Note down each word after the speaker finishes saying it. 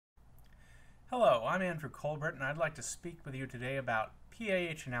Hello, I'm Andrew Kolbert, and I'd like to speak with you today about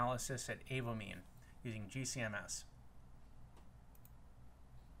PAH analysis at Avomeen using GCMS.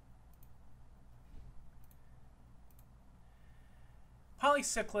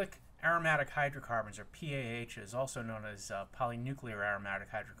 Polycyclic Aromatic Hydrocarbons, or PAHs, also known as polynuclear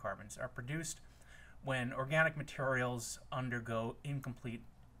aromatic hydrocarbons, are produced when organic materials undergo incomplete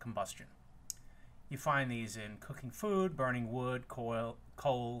combustion. You find these in cooking food, burning wood, coal,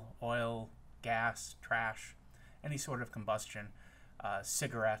 oil, gas, trash, any sort of combustion,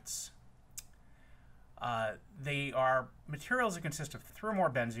 cigarettes. They are materials that consist of 3 or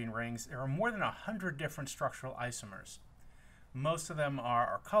more benzene rings. There are more than 100 different structural isomers. Most of them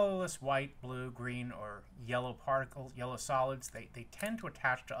are colorless, white, blue, green, or yellow particles, yellow solids. They tend to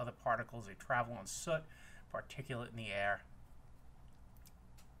attach to other particles. They travel on soot, particulate in the air.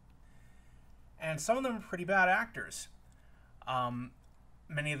 And some of them are pretty bad actors.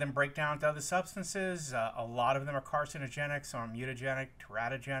 Many of them break down to other substances. A lot of them are carcinogenic, some are mutagenic,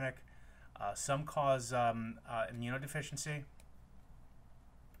 teratogenic. Some cause immunodeficiency.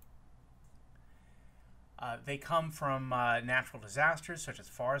 They come from natural disasters such as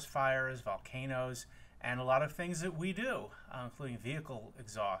forest fires, volcanoes, and a lot of things that we do, including vehicle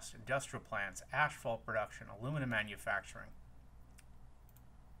exhaust, industrial plants, asphalt production, aluminum manufacturing.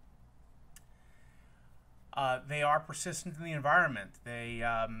 They are persistent in the environment. They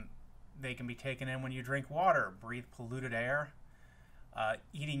can be taken in when you drink water, breathe polluted air,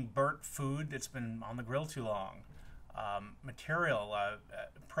 eating burnt food that's been on the grill too long,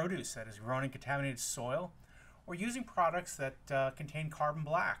 produce that is grown in contaminated soil, or using products that contain carbon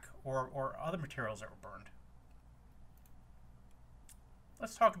black or other materials that were burned.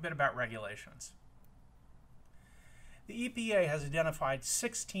 Let's talk a bit about regulations. The EPA has identified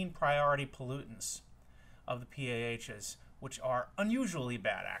 16 priority pollutants of the PAHs, which are unusually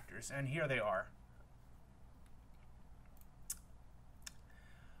bad actors, and here they are.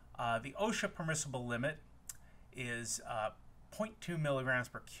 The OSHA permissible limit is 0.2 milligrams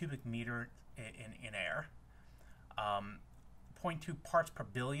per cubic meter in air, 0.2 parts per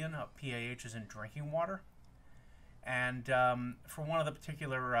billion of PAHs in drinking water, and for one of the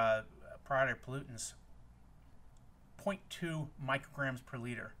particular priority pollutants, 0.2 micrograms per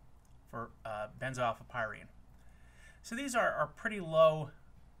liter for benzoylpyrene. So these are pretty low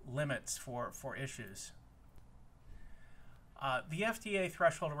limits for issues. The FDA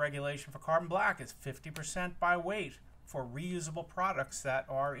threshold regulation for carbon black is 50% by weight for reusable products that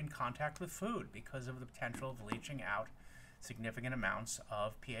are in contact with food because of the potential of leaching out significant amounts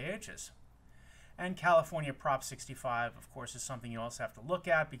of PAHs. And California Prop 65, of course, is something you also have to look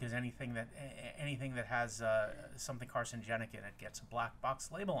at because anything that has something carcinogenic in it gets a black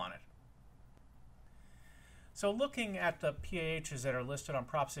box label on it. So looking at the PAHs that are listed on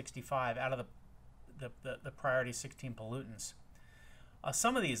Prop 65 out of the priority 16 pollutants,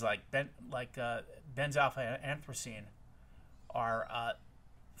 some of these, like benzalpha-anthracene, are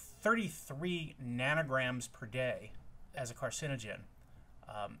 33 nanograms per day as a carcinogen.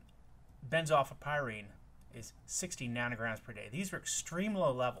 Benzoylpyrene is 60 nanograms per day. These are extreme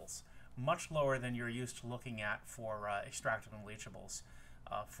low levels, much lower than you're used to looking at for extractive and leachables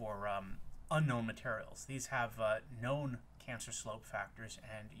for unknown materials. These have known cancer slope factors,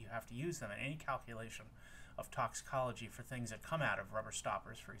 and you have to use them in any calculation of toxicology for things that come out of rubber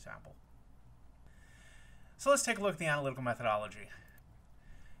stoppers, for example. So let's take a look at the analytical methodology.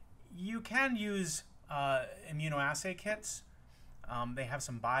 You can use immunoassay kits. They have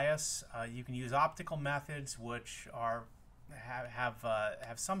some bias. You can use optical methods, which have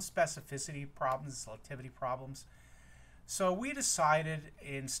some specificity problems, selectivity problems. So we decided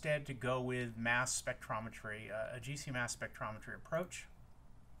instead to go with mass spectrometry, a GC mass spectrometry approach.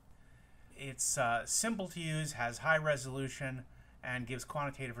 It's simple to use, has high resolution, and gives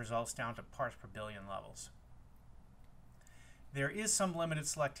quantitative results down to parts per billion levels. There is some limited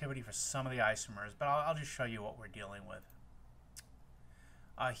selectivity for some of the isomers, but I'll just show you what we're dealing with.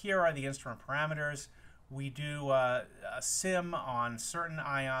 Here are the instrument parameters. We do a SIM on certain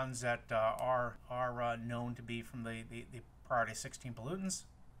ions that are known to be from the priority 16 pollutants.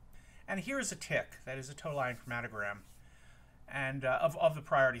 And here is a TIC, that is a total ion chromatogram, and of the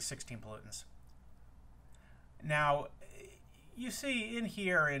priority 16 pollutants. Now, you see in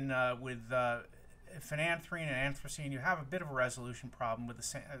here with phenanthrene and anthracene, you have a bit of a resolution problem with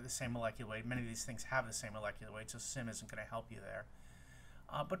the same molecular weight. Many of these things have the same molecular weight, so SIM isn't going to help you there.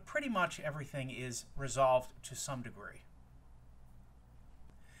 But pretty much everything is resolved to some degree.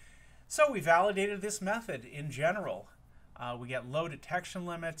 So we validated this method in general. We get low detection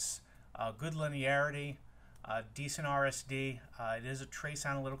limits, good linearity, decent RSD. It is a trace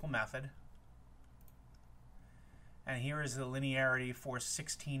analytical method. And here is the linearity for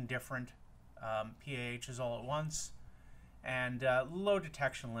 16 different PAHs all at once, and low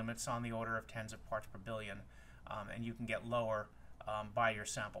detection limits on the order of tens of parts per billion, and you can get lower by your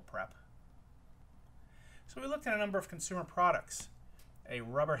sample prep. So we looked at a number of consumer products: a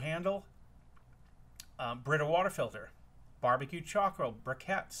rubber handle, Brita water filter, barbecue charcoal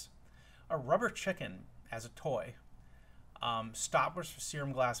briquettes, a rubber chicken as a toy, stoppers for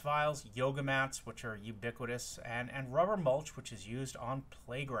serum glass vials, yoga mats, which are ubiquitous, and rubber mulch, which is used on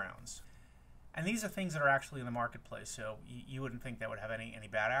playgrounds. And these are things that are actually in the marketplace, so you wouldn't think that would have any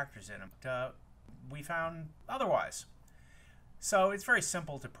bad actors in them. But we found otherwise. So it's very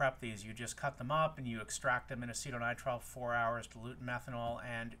simple to prep these. You just cut them up and you extract them in acetonitrile for 4 hours, dilute in methanol,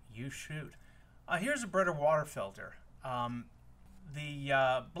 and you shoot. Here's a Brita water filter.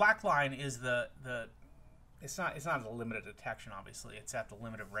 The black line is it's not at the limit of detection, obviously. It's at the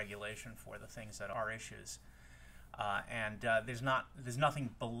limit of regulation for the things that are issues. There's nothing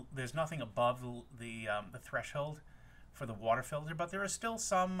above the threshold for the water filter, but there are still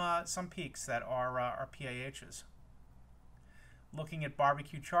some peaks that are PAHs. Looking at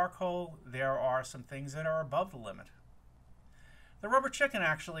barbecue charcoal, there are some things that are above the limit. The rubber chicken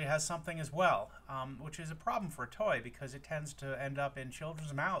actually has something as well, which is a problem for a toy because it tends to end up in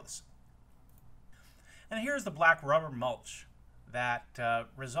children's mouths. And here's the black rubber mulch that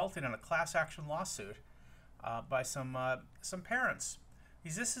resulted in a class action lawsuit by some parents.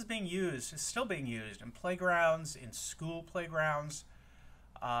 This is still being used in playgrounds, in school playgrounds,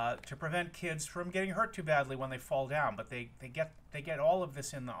 to prevent kids from getting hurt too badly when they fall down. But they get all of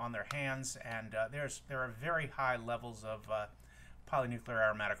this on their hands, and there are very high levels of polynuclear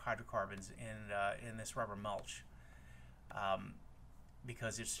aromatic hydrocarbons in this rubber mulch,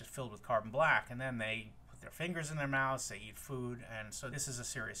 because it's just filled with carbon black, and then they put their fingers in their mouths, they eat food, and so this is a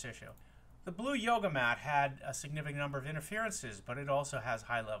serious issue. The blue yoga mat had a significant number of interferences, but it also has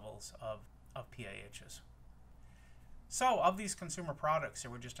high levels of PAHs. So, of these consumer products,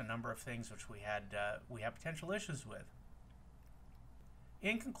 there were just a number of things which we had potential issues with.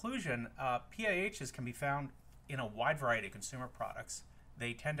 In conclusion, PAHs can be found in a wide variety of consumer products.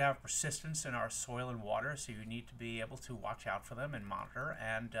 They tend to have persistence in our soil and water, so you need to be able to watch out for them and monitor,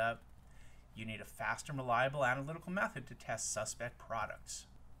 and you need a fast and reliable analytical method to test suspect products.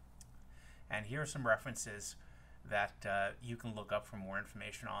 And here are some references that you can look up for more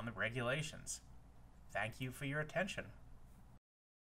information on the regulations. Thank you for your attention.